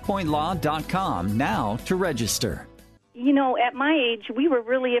lifepointlaw.com now to register. At my age, we were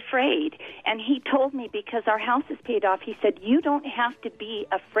really afraid. And he told me, because our house is paid off, he said, you don't have to be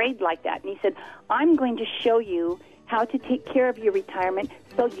afraid like that. And he said, I'm going to show you how to take care of your retirement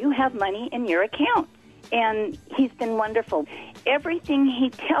so you have money in your account. And he's been wonderful. Everything he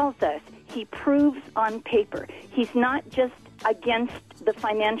tells us, he proves on paper. He's not just against the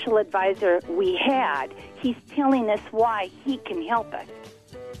financial advisor we had. He's telling us why he can help us.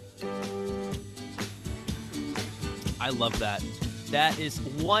 I love that. That is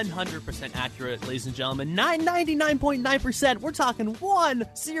 100% accurate, ladies and gentlemen. 99.9%. We're talking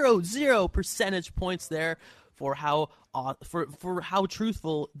 100 percentage points there for how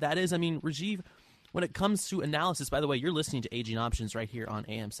truthful that is. I mean, Rajiv, when it comes to analysis, by the way, you're listening to Aging Options right here on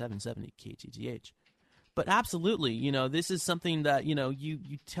AM 770 KTTH. But absolutely, this is something that,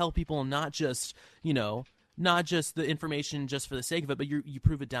 you tell people, not just the information just for the sake of it, but you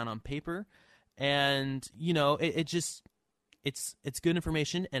prove it down on paper. And, it's good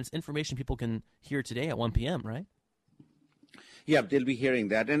information, and it's information people can hear today at 1 p.m., right? Yeah, they'll be hearing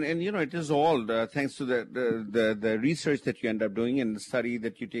that. And it is all thanks to the research that you end up doing and the study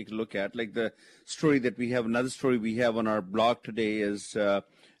that you take a look at. Like the story that we have, another story we have on our blog today is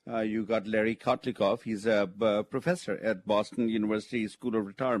you got Larry Kotlikoff. He's a professor at Boston University School of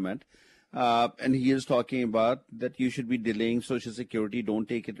Retirement. And he is talking about that you should be delaying Social Security. Don't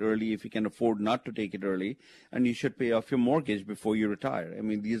take it early if you can afford not to take it early. And you should pay off your mortgage before you retire. I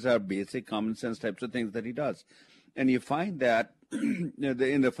mean, these are basic common sense types of things that he does. And you find that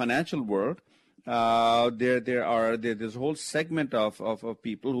in the financial world, there's a whole segment of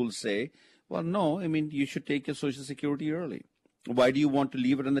people who will say, well, no, I mean, you should take your Social Security early. Why do you want to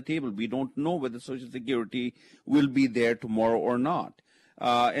leave it on the table? We don't know whether Social Security will be there tomorrow or not.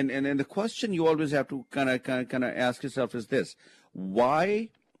 And the question you always have to kind of ask yourself is this: why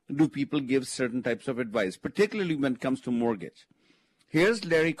do people give certain types of advice, particularly when it comes to mortgage? Here's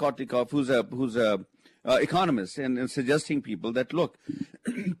Larry Kotlikoff, who's a economist, and suggesting people that, look,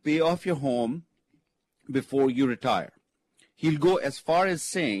 pay off your home before you retire. He'll go as far as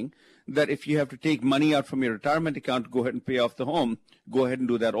saying that if you have to take money out from your retirement account to go ahead and pay off the home, go ahead and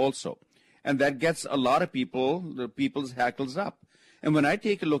do that also. And that gets a lot of people's hackles up. And when I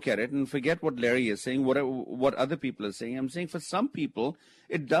take a look at it, and forget what Larry is saying, what other people are saying, I'm saying for some people,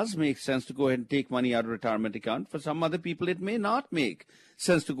 it does make sense to go ahead and take money out of retirement account. For some other people, it may not make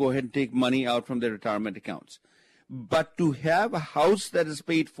sense to go ahead and take money out from their retirement accounts. But to have a house that is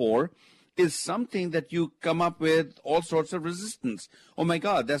paid for is something that you come up with all sorts of resistance. Oh my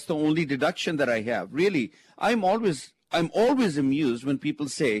God, that's the only deduction that I have. Really, I'm always amused when people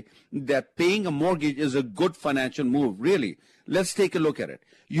say that paying a mortgage is a good financial move. Really, let's take a look at it.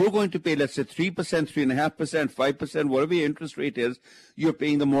 You're going to pay, let's say, 3%, 3.5%, 5%, whatever your interest rate is, you're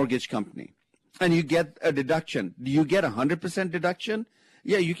paying the mortgage company. And you get a deduction. Do you get 100% deduction?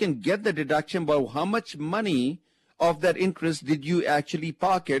 Yeah, you can get the deduction, but how much money of that interest did you actually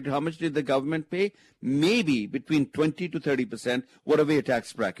pocket? How much did the government pay? Maybe between 20 to 30%, whatever your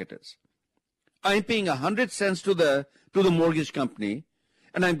tax bracket is. I'm paying 100 cents to the mortgage company,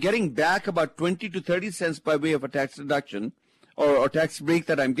 and I'm getting back about 20 to 30 cents by way of a tax deduction or tax break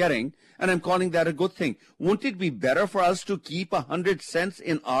that I'm getting, and I'm calling that a good thing. Wouldn't it be better for us to keep 100 cents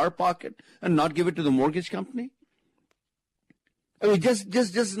in our pocket and not give it to the mortgage company? I mean, just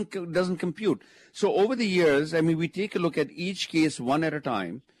doesn't compute. So over the years, I mean, we take a look at each case one at a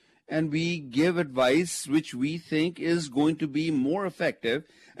time, and we give advice which we think is going to be more effective.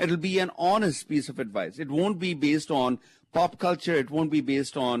 It'll be an honest piece of advice. It won't be based on pop culture. It won't be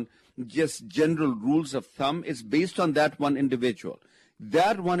based on just general rules of thumb. It's based on that one individual.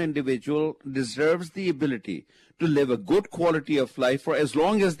 That one individual deserves the ability to live a good quality of life for as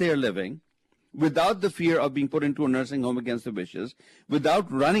long as they are living, without the fear of being put into a nursing home against their wishes,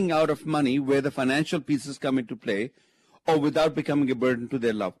 without running out of money where the financial pieces come into play, or without becoming a burden to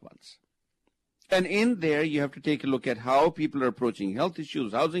their loved ones. And in there, you have to take a look at how people are approaching health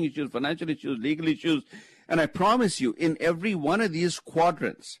issues, housing issues, financial issues, legal issues. And I promise you, in every one of these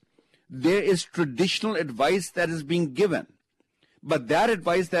quadrants, there is traditional advice that is being given. But that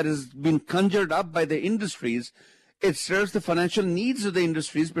advice that has been conjured up by the industries, it serves the financial needs of the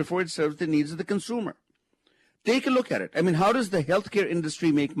industries before it serves the needs of the consumer. Take a look at it. I mean, how does the healthcare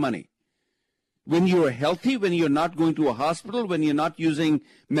industry make money? When you are healthy, when you're not going to a hospital, when you're not using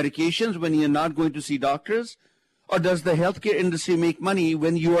medications, when you're not going to see doctors? Or does the healthcare industry make money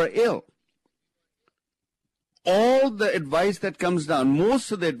when you are ill? All the advice that comes down,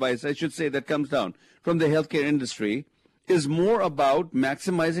 most of the advice, I should say, that comes down from the healthcare industry is more about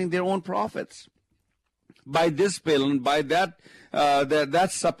maximizing their own profits. Buy this pill and buy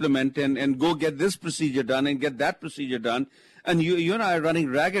that supplement and go get this procedure done and get that procedure done. And you and I are running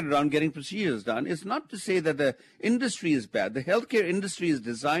ragged around getting procedures done. It's not to say that the industry is bad. The healthcare industry is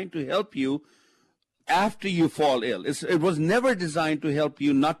designed to help you after you fall ill. It was never designed to help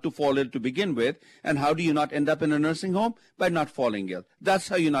you not to fall ill to begin with. And how do you not end up in a nursing home? By not falling ill. That's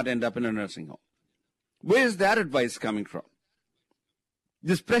how you not end up in a nursing home. Where is that advice coming from?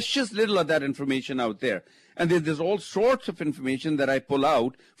 There's precious little of that information out there. And there's all sorts of information that I pull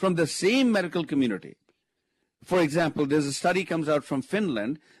out from the same medical community. For example, there's a study comes out from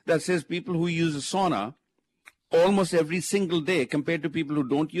Finland that says people who use a sauna almost every single day compared to people who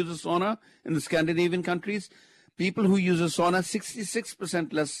don't use a sauna in the Scandinavian countries, people who use a sauna,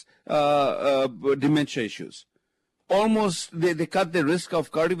 66% less dementia issues. Almost, they cut the risk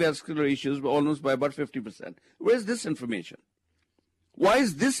of cardiovascular issues almost by about 50%. Where's this information? Why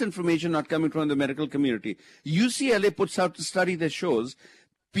is this information not coming from the medical community? UCLA puts out a study that shows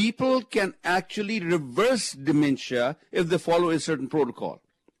people can actually reverse dementia if they follow a certain protocol.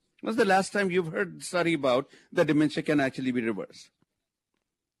 When's the last time you've heard a study about that dementia can actually be reversed?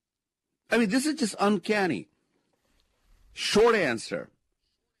 I mean, this is just uncanny. Short answer,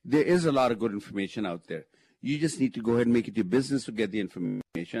 there is a lot of good information out there. You just need to go ahead and make it your business to get the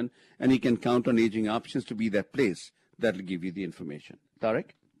information, and you can count on Aging Options to be that place that will give you the information.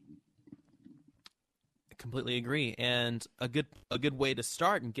 Tarek? Completely agree, and a good way to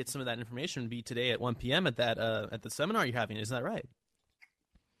start and get some of that information would be today at 1 p.m. at the seminar you're having. Isn't that right?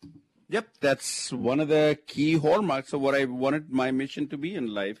 Yep, that's one of the key hallmarks of what I wanted my mission to be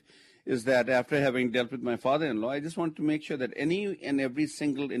in life, is that after having dealt with my father-in-law, I just wanted to make sure that any and every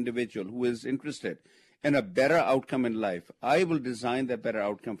single individual who is interested in a better outcome in life, I will design that better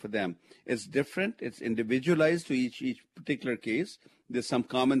outcome for them. It's different, it's individualized to each particular case. There's some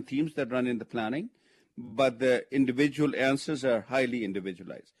common themes that run in the planning, but the individual answers are highly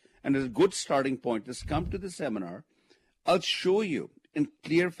individualized. And as a good starting point is come to the seminar. I'll show you in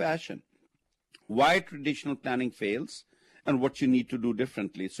clear fashion why traditional planning fails and what you need to do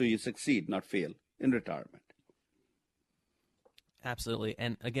differently so you succeed, not fail, in retirement. Absolutely.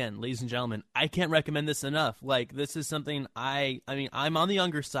 And again, ladies and gentlemen, I can't recommend this enough. Like, this is something I mean, I'm on the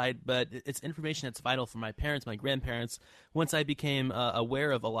younger side, but it's information that's vital for my parents, my grandparents. Once I became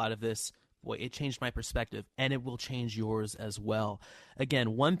aware of a lot of this, boy, it changed my perspective, and it will change yours as well.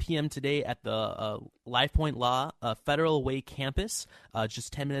 Again, 1 p.m. today at the LifePoint Law Federal Way campus,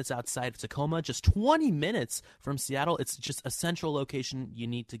 just 10 minutes outside of Tacoma, just 20 minutes from Seattle. It's just a central location you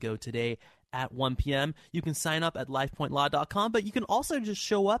need to go today at 1 p.m. You can sign up at lifepointlaw.com, but you can also just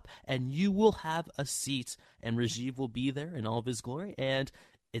show up, and you will have a seat, and Rajiv will be there in all of his glory, and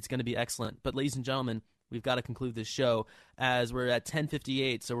it's going to be excellent. But ladies and gentlemen, we've got to conclude this show as we're at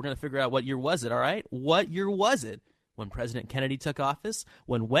 10:58, so we're going to figure out what year was it, all right? What year was it? When President Kennedy took office,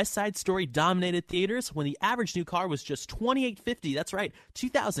 when West Side Story dominated theaters, when the average new car was just $2,850. That's right,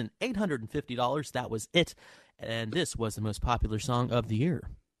 $2,850. That was it. And this was the most popular song of the year.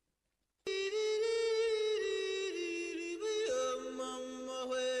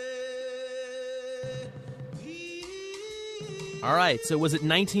 All right, so was it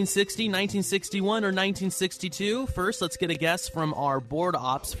 1960, 1961, or 1962? First, let's get a guess from our board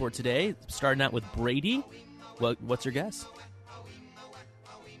ops for today, starting out with Brady. What's your guess?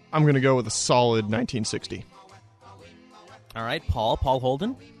 I'm going to go with a solid 1960. All right, Paul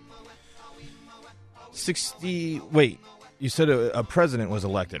Holden. 60. Wait, you said a president was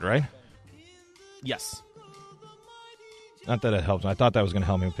elected, right? Yes. Not that it helps. I thought that was going to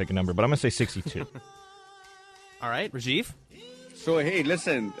help me pick a number, but I'm going to say 62. All right, Rajiv. So, hey,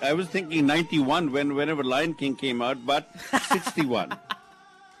 listen, I was thinking 91 whenever Lion King came out, but 61.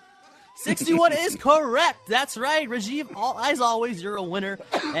 61 is correct. That's right, Rajiv. As always, you're a winner.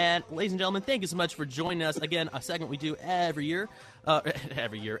 And ladies and gentlemen, thank you so much for joining us. Again, a segment we do every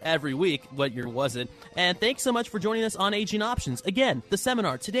week. What year was it? And thanks so much for joining us on Aging Options. Again, the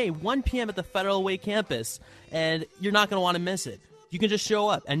seminar today, 1 p.m. at the Federal Way campus, and you're not going to want to miss it. You can just show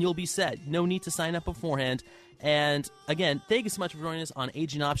up, and you'll be set. No need to sign up beforehand. And again, thank you so much for joining us on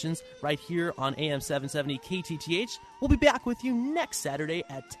Aging Options right here on AM 770 KTTH. We'll be back with you next Saturday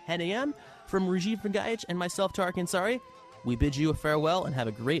at 10 a.m. From Rajiv Nagaich and myself, Tarak Ansari, we bid you a farewell and have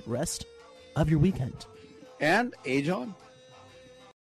a great rest of your weekend. And age on.